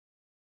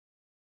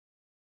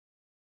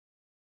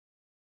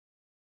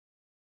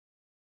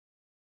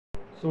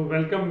So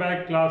welcome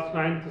back class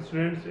 9th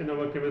students in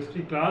our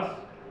chemistry class,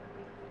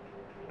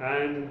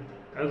 and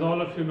as all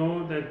of you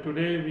know that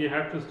today we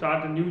have to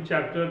start a new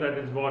chapter, that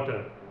is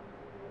water,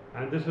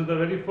 and this is the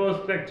very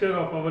first lecture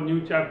of our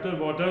new chapter,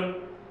 water.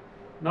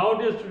 Now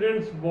dear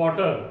students,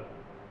 water,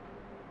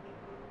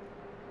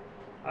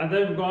 as I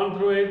have gone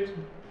through it,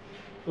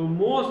 so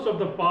most of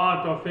the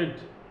part of it,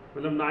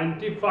 well,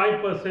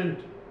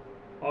 95%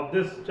 of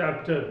this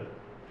chapter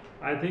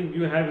I think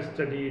you have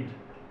studied,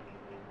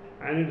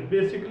 and it's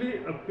basically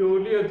a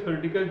purely a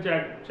theoretical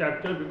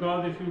chapter,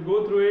 because if you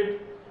go through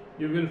it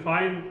you will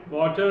find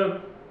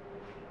water,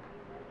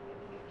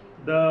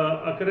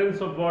 the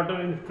occurrence of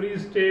water in free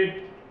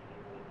state,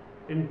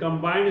 in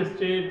combined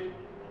state,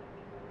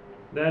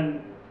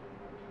 then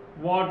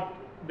what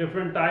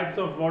different types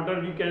of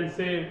water we can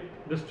say,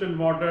 distilled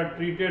water,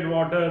 treated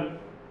water,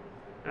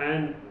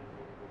 and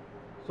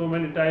so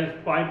many types,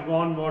 pipe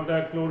borne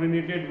water,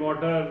 chlorinated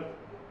water.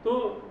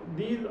 So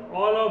these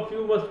all of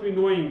you must be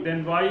knowing.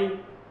 Then why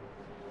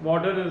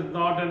water is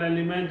not an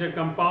element, a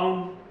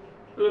compound?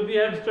 So we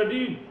have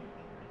studied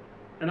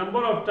a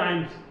number of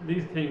times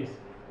these things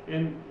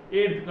in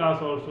 8th class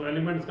also,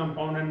 elements,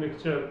 compound and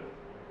mixture.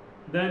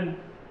 Then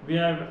we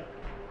have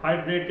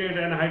hydrated,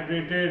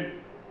 anhydrated,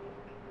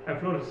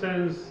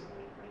 efflorescence,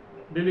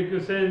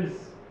 deliquescence,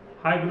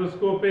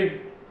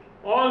 hygroscopic.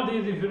 All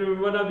these, if you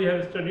remember, we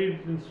have studied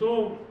in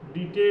so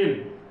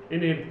detail in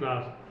 8th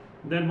class.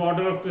 Then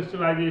water of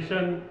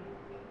crystallization,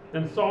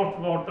 then soft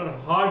water,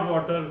 hard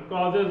water,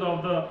 causes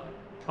of the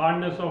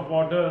hardness of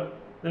water,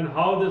 then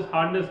how this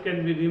hardness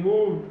can be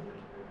removed,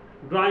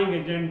 drying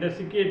agent,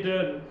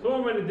 desiccator,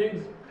 so many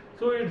things.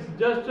 So it's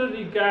just a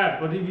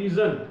recap, a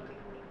revision.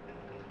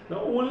 The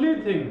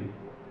only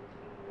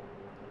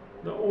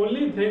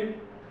thing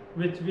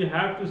which we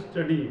have to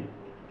study,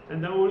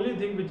 and the only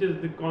thing which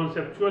is the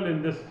conceptual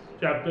in this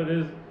chapter,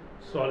 is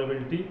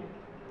solubility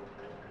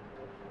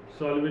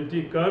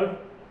curve,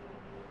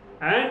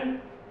 and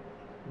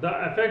the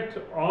effect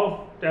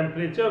of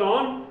temperature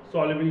on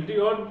solubility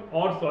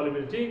or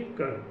solubility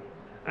curve,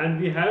 and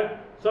we have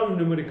some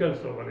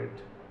numericals over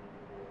it.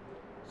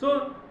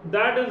 So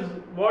that is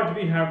what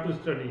we have to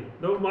study.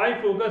 Though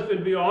my focus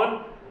will be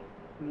on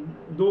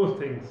those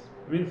things,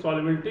 means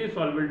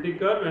solubility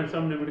curve, and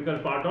some numerical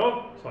part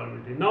of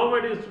solubility. Now my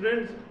dear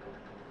students,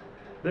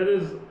 there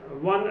is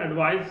one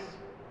advice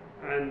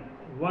and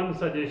one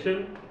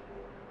suggestion,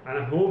 and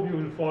I hope you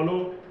will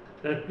follow,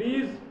 that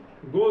please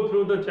go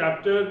through the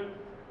chapter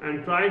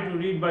and try to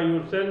read by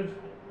yourself.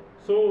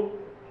 So,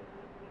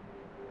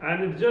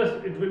 and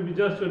it will be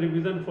just a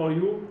revision for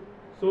you,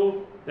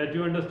 so that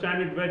you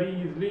understand it very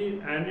easily,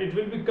 and it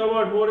will be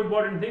covered. More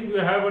important thing, you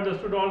have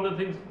understood all the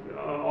things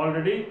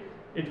already.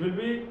 It will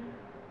be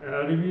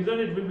revision,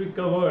 it will be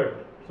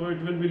covered, so it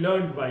will be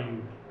learned by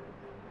you.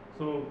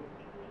 So,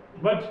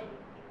 but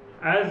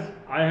as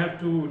I have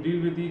to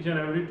deal with each and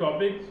every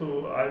topic,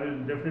 so I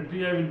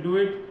will do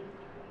it,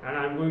 and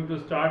I am going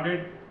to start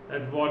it.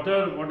 At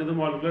water, what is the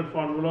molecular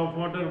formula of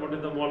water, what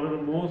is the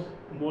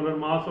molar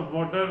mass of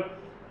water,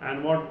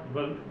 and what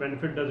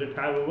benefit does it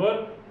have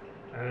over,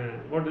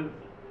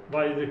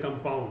 why is it a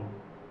compound,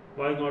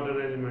 why not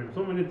an element,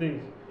 so many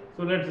things.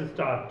 So let's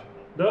start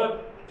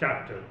the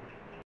chapter.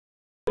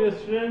 Dear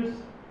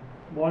students,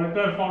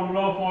 molecular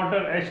formula of water,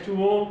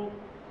 H2O,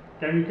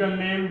 chemical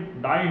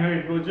name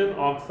dihydrogen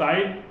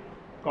oxide,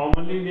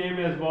 commonly named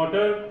as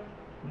water.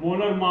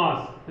 Molar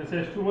mass, this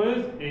H2O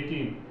is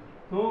 18.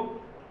 So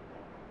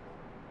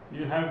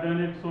you have done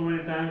it so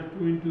many times,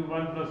 2 into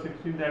 1 plus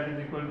 16, that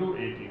is equal to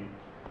 18.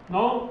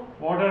 Now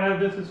water has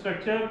this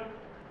structure.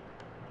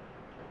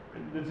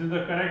 This is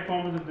the correct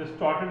form of the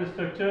distorted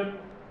structure,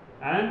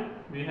 and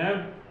we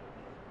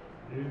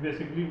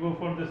basically go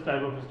for this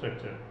type of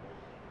structure.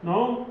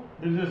 Now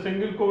this is a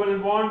single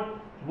covalent bond,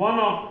 one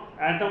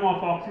atom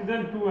of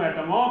oxygen, 2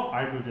 atom of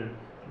hydrogen.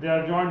 They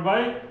are joined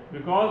by,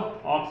 because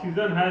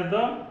oxygen has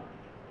the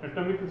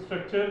atomic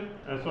structure,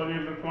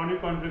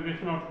 electronic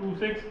configuration of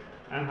 2,6,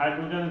 and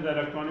hydrogen is the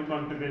electronic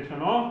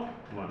configuration of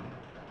 1.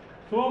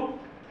 So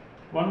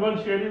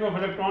 1-1 sharing of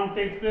electron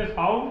takes place.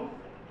 How?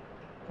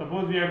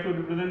 Suppose we have to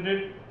represent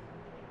it,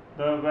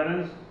 the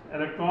valence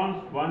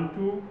electrons 1,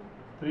 2,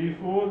 3,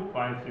 4,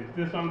 5, 6.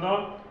 This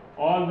are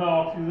all the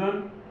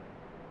oxygen,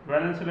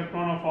 valence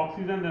electron of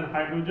oxygen, then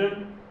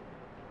hydrogen.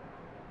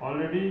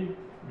 Already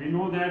we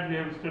know that, we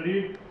have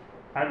studied,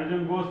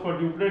 hydrogen goes for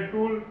duplet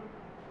rule.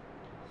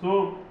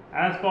 So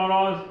as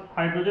far as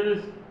hydrogen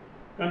is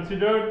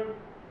considered,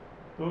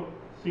 so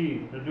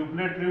see, the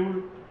duplet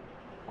rule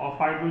of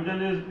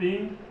hydrogen is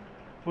being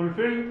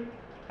fulfilled,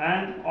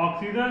 and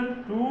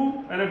oxygen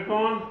 2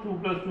 electrons, 2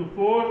 plus 2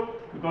 4,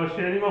 because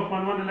sharing of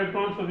 1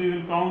 electron, so we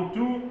will count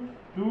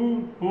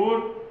 2,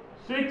 4,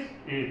 6,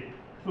 8.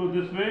 So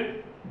this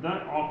way the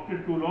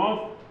octet rule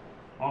of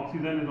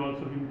oxygen is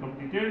also being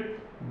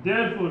completed.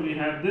 Therefore we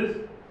have this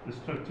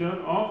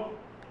structure of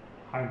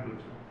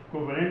hydrogen,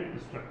 covalent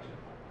structure.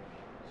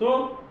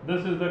 So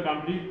this is the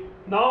complete.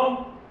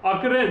 Now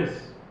occurrence,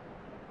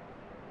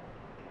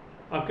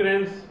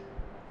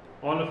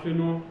 all of you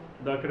know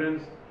the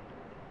occurrence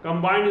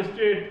combined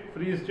state,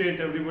 free state,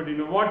 everybody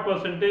know what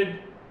percentage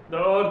the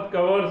earth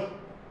covers.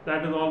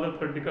 That is all the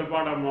theoretical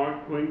part. I am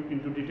not going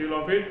into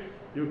detail of it.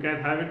 You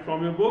can have it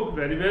from your book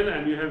very well,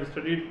 and you have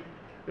studied,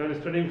 you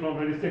are studying from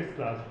 26th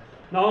class.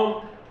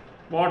 Now,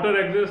 water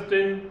exists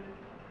in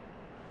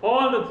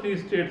all the three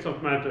states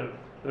of matter,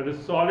 that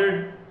is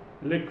solid,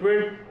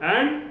 liquid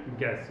and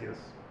gaseous.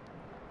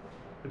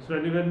 It's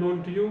very well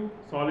known to you.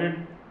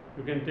 Solid,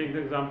 you can take the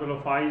example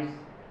of ice.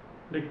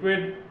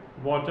 Liquid,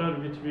 water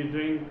which we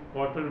drink,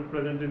 water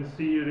present in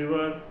sea,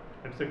 river,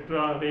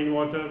 etc.,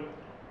 rainwater.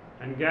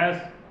 And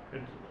gas,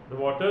 it's the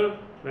water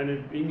when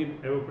it being in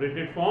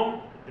evaporated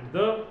form, it's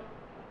the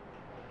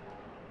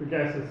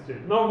gaseous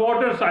state. Now,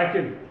 water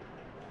cycle.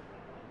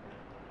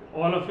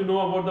 All of you know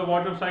about the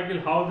water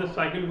cycle, how this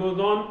cycle goes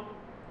on.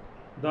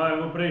 The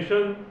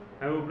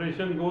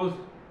evaporation goes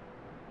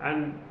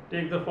and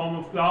takes the form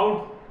of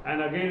clouds,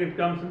 and again it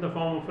comes in the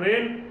form of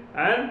rain,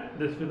 and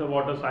this with the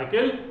water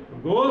cycle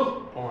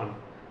goes on.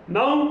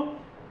 Now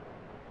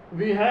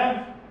we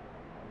have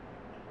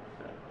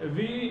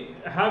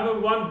a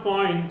one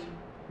point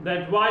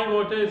that why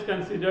water is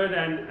considered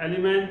an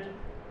element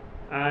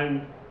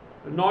and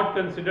not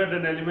considered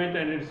an element,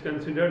 and it's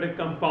considered a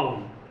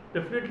compound.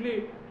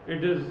 Definitely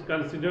it is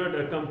considered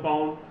a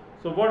compound.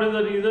 So what is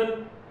the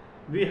reason?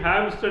 We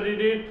have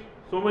studied it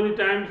so many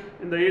times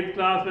in the 8th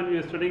class when we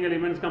are studying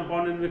elements,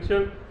 compound and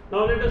mixture.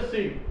 Now let us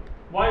see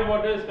why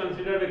water is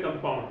considered a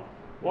compound.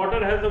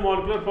 Water has the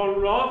molecular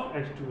formula of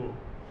H2O.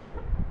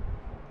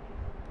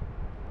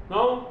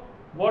 Now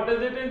what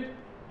is it?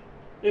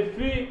 If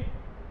we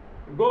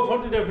go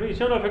for the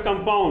definition of a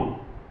compound,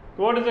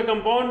 so what is a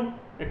compound?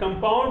 A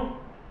compound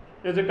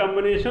is a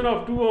combination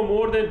of two or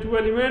more than two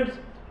elements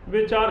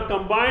which are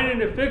combined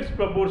in a fixed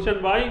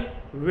proportion by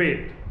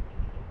weight.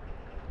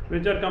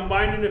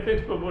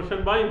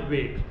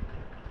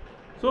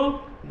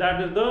 So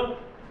that is the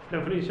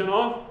definition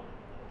of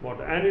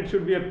water, and it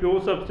should be a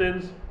pure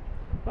substance,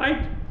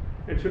 right?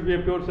 It should be a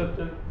pure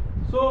substance.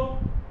 So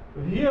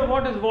here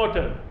what is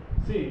water?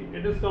 See,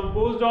 it is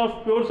composed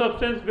of pure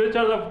substance.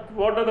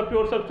 What are the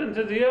pure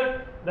substances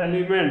here? The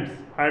elements,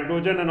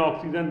 hydrogen and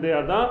oxygen, they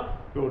are the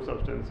pure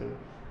substances.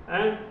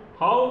 And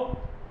how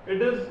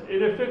it is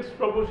in a fixed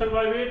proportion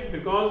by weight?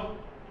 Because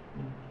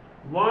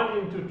 1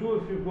 into 2,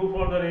 if you go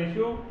for the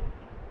ratio,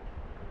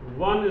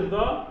 1 is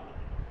the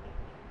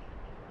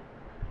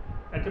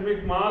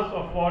atomic mass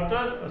of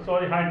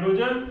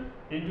hydrogen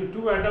into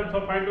 2 atoms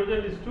of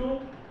hydrogen is 2.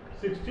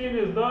 16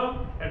 is the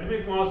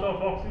atomic mass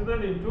of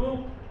oxygen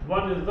into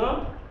 1 is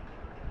the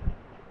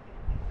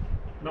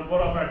number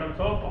of atoms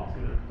of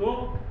oxygen.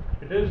 So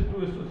it is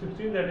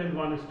 2:16, that is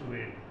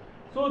 1:8.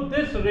 So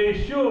this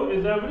ratio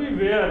is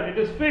everywhere, it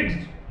is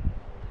fixed.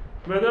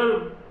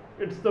 Whether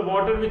it's the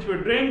water which we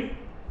drink,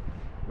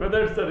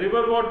 whether it's the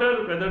river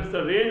water, whether it's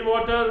the rain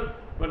water,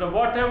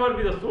 whatever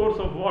be the source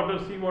of water,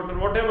 sea water,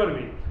 whatever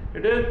be,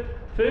 it is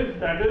fixed,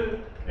 that is,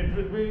 it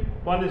will be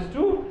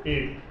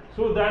 1:8.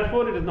 So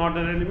therefore it is not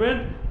an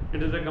element,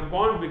 it is a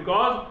compound,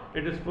 because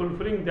it is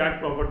fulfilling that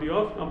property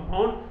of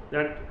compound,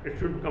 that it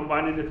should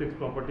combine in a fixed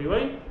property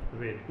by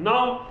weight.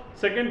 Now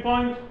second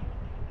point,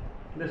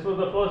 this was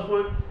the first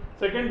point.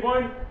 Second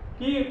point,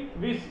 we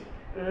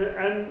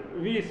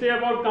say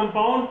about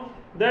compound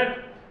that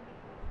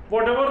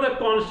whatever the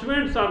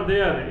constituents are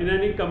there in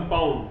any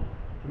compound,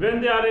 when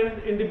they are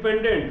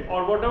independent,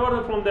 or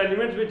whatever from the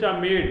elements which are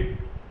made,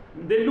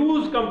 they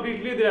lose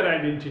completely their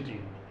identity.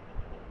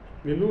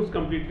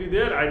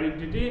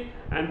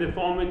 And they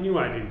form a new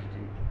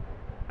identity.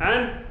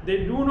 And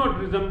they do not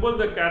resemble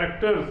the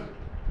characters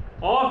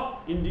of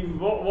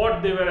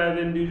what they were as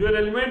individual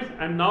elements,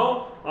 and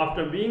now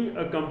after being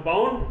a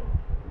compound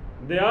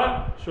they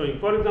are showing.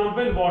 For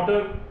example,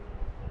 water,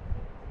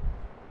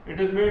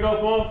 it is made up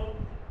of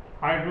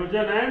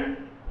hydrogen and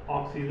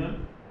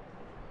oxygen.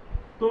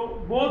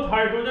 So both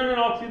hydrogen and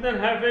oxygen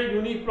have a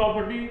unique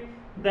property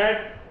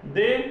that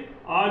they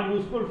are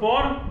useful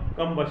for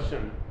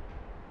combustion.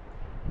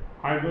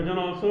 Hydrogen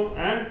also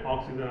and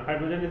oxygen.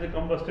 Hydrogen is a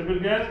combustible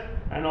gas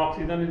and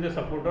oxygen is a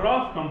supporter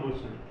of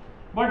combustion.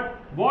 But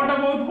what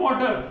about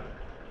water?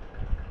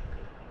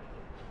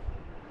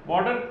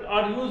 Water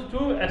are used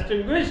to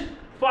extinguish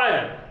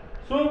fire.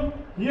 So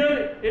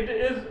here it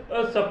is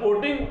a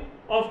supporting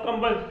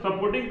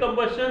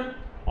combustion,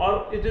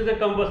 or it is a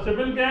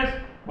combustible gas,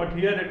 but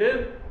here it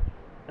is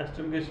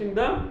extinguishing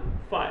the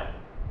fire.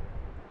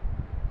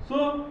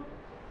 So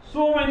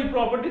many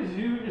properties.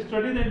 You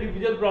study the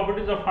individual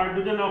properties of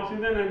hydrogen,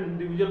 oxygen, and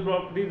individual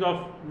properties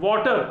of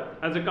water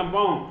as a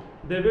compound.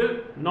 They will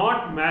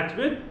not match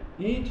with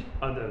each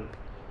other.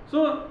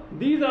 So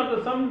these are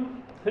the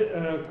some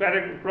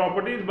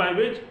properties by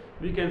which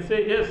we can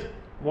say yes,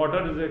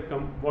 water is a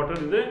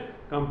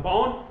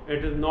compound.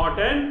 It is not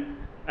an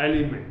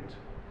element.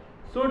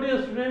 So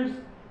dear students,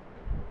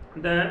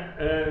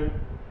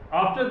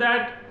 after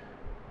that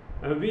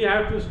we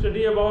have to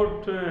study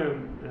about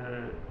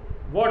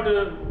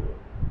water.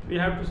 We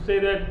have to say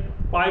that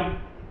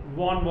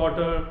warm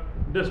water,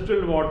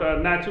 distilled water,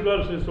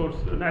 natural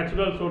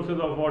sources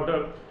of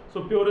water.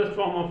 So purest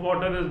form of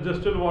water is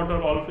distilled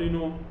water, also you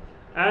know.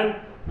 And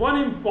one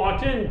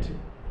important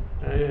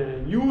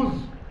use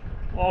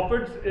of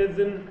it is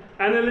in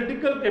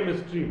analytical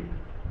chemistry.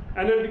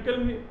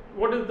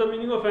 What is the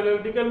meaning of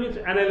analytical? Means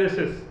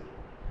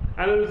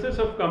analysis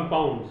of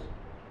compounds,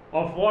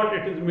 of what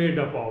it is made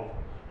up of.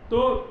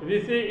 So we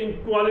say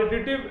in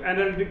qualitative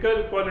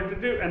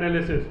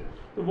analysis.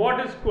 So what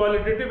is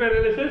qualitative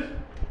analysis?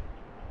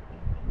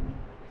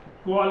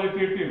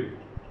 Qualitative.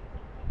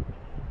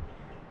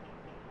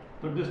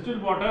 So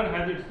distilled water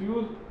has its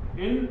use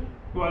in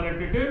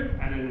qualitative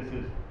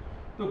analysis.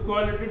 तो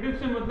qualitative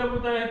से मतलब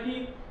होता है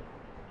कि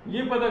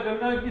ये पता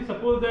करना है कि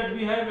suppose that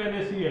we have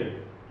NaCl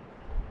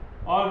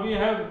or we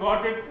have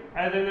got it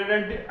as an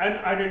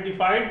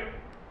identified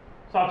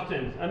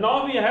substance, and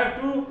now we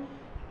have to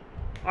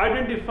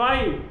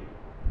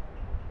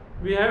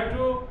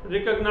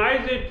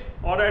recognize it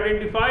or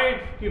identify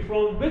it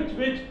from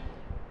which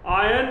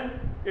ion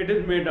it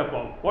is made up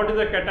of. What is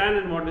the cation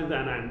and what is the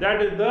anion?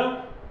 That is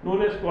the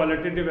known as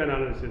qualitative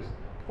analysis.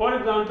 For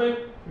example,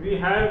 we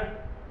have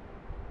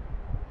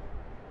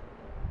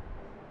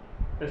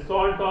a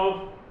salt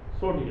of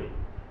sodium.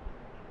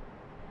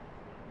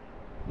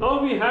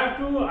 Now we have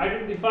to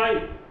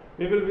identify,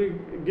 we will be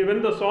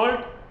given the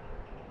salt,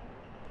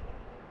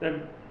 that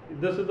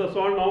this is the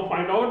salt, now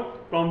find out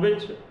from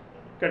which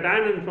cation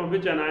and from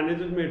which anion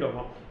it is made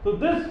of. So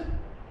this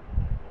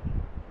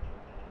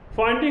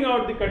finding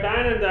out the cation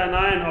and the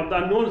anion of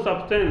the unknown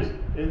substance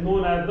is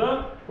known as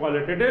the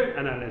qualitative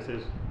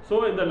analysis.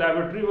 So in the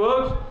laboratory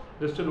works,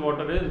 distilled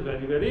water is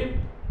very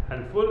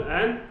helpful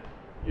and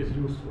is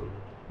useful.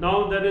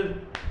 Now there is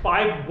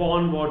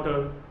pipe-borne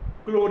water,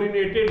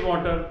 chlorinated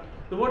water.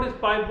 So what is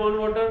pipe-borne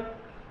water?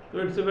 So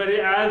it's a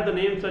very, as the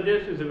name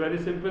suggests, it's a very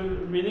simple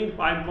meaning.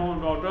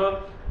 Pipe-borne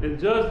water is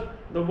just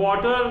the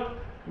water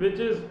which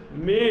is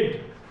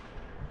made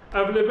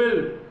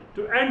available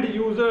to end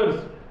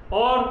users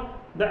or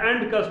the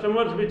end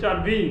customers, which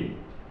are we,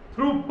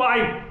 through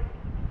pipe,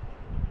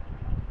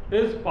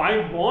 is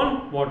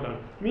pipe-borne water.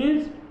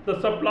 Means the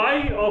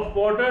supply of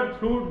water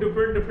through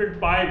different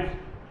pipes,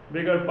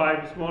 bigger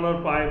pipe,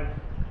 smaller pipe,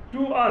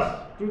 to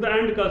us, to the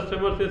end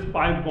customers, is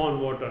pipe-borne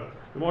water.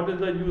 What is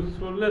the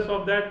usefulness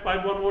of that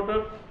pipe-borne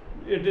water?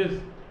 It is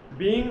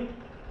being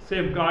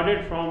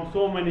safeguarded from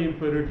so many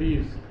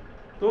impurities.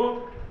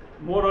 So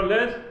more or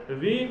less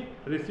we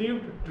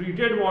received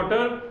treated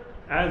water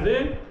as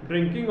a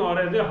drinking or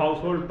as a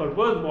household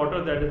purpose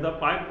water, that is the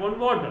pipe-borne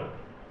water,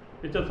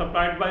 which are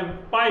supplied by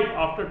pipe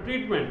after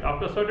treatment,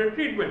 after certain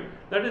treatment,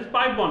 that is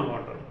pipe-borne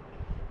water.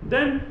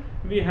 Then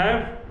we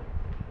have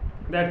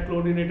that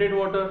chlorinated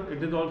water.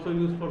 It is also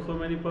used for so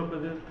many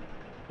purposes.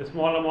 A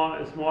small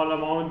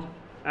amount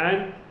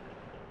and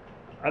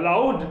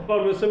allowed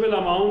permissible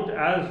amount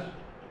as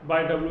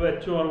by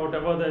WHO or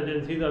whatever the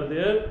agencies are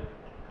there,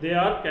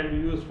 can be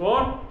used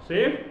for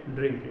safe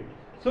drinking.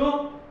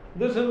 So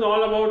this is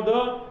all about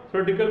the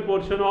critical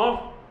portion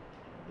of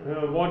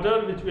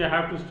water which we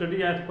have to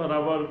study as per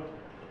our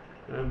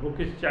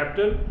bookish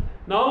chapter.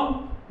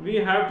 Now we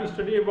have to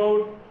study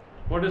about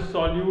what is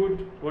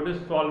solute, what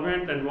is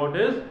solvent, and what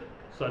is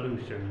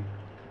solution.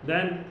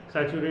 Then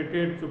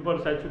saturated,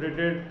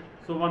 supersaturated.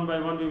 So one by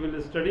one we will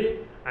study,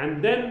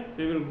 and then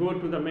we will go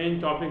to the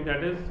main topic,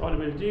 that is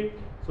solubility.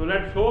 So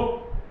let's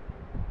hope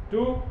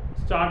to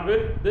start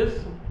with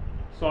this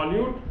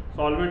solute,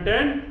 solvent,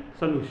 and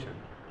solution.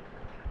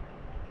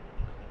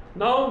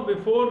 Now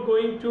before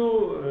going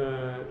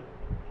to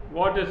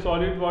what is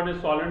solute, what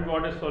is solvent,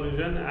 what is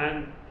solution,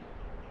 and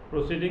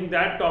proceeding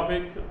that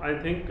topic, I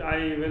think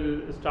I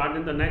will start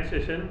in the next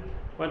session.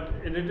 But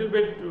a little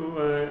bit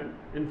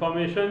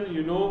information,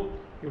 you know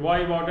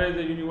why water is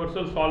a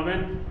universal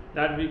solvent,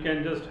 that we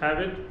can just have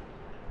it.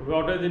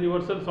 Water is a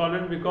universal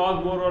solvent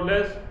because more or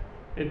less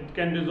it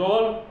can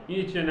dissolve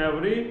each and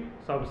every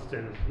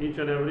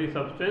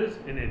substance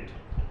in it.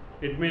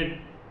 It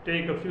may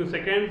take a few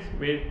seconds,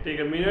 may take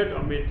a minute,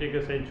 or may take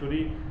a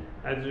century,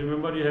 as you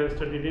remember you have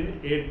studied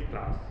in 8th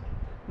class.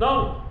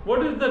 Now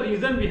what is the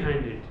reason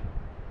behind it?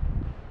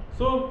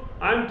 So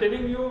I am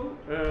telling you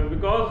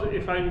because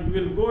if I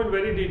will go in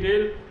very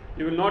detail,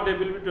 you will not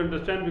able to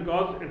understand,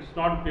 because it's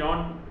not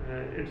beyond,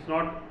 it's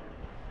not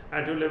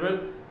at your level.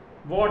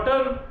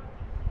 Water,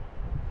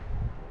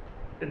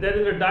 there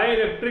is a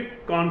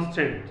dielectric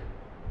constant.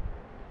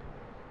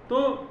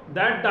 So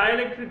that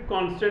dielectric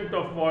constant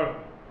of water,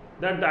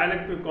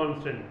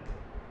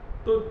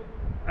 so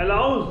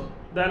allows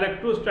the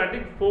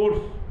electrostatic force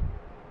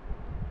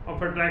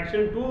of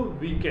attraction to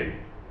weaken.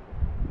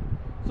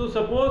 So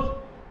suppose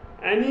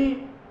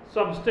any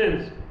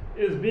substance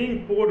is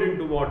being poured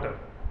into water,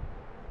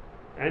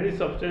 any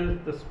substance,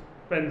 this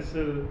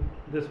pencil,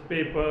 this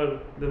paper,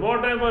 the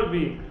whatever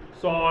be,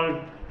 salt,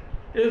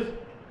 is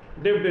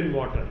dipped in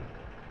water.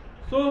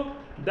 So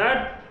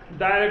that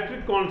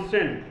dielectric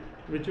constant,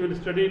 which we will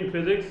study in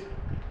physics,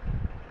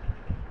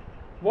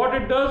 what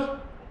it does,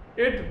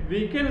 it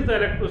weakens the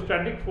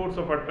electrostatic force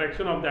of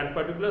attraction of that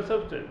particular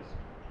substance.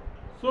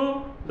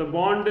 So the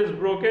bond is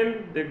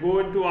broken, they go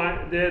into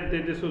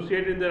they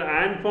dissociate in their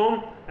ion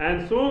form,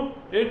 and so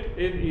it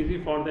is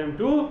easy for them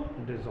to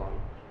dissolve.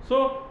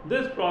 So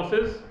this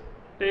process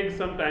takes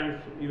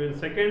sometimes even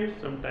seconds,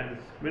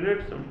 sometimes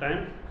minutes,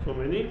 sometimes so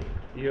many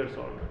years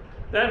also.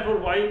 Therefore,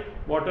 why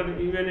water,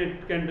 even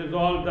it can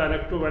dissolve the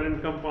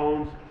electrovalent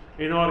compounds,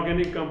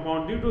 inorganic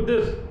compound, due to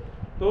this.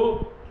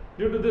 So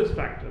due to this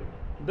factor,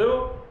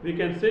 though we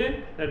can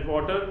say that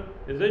water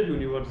is a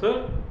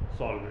universal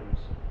solvent.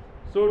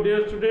 So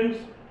dear students,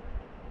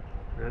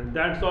 and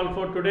that's all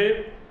for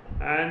today,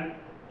 and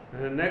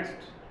next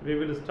we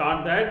will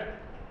start that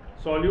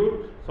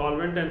solute,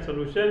 solvent and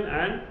solution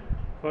and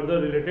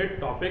further related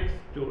topics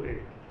to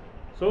it.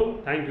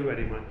 So thank you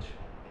very much.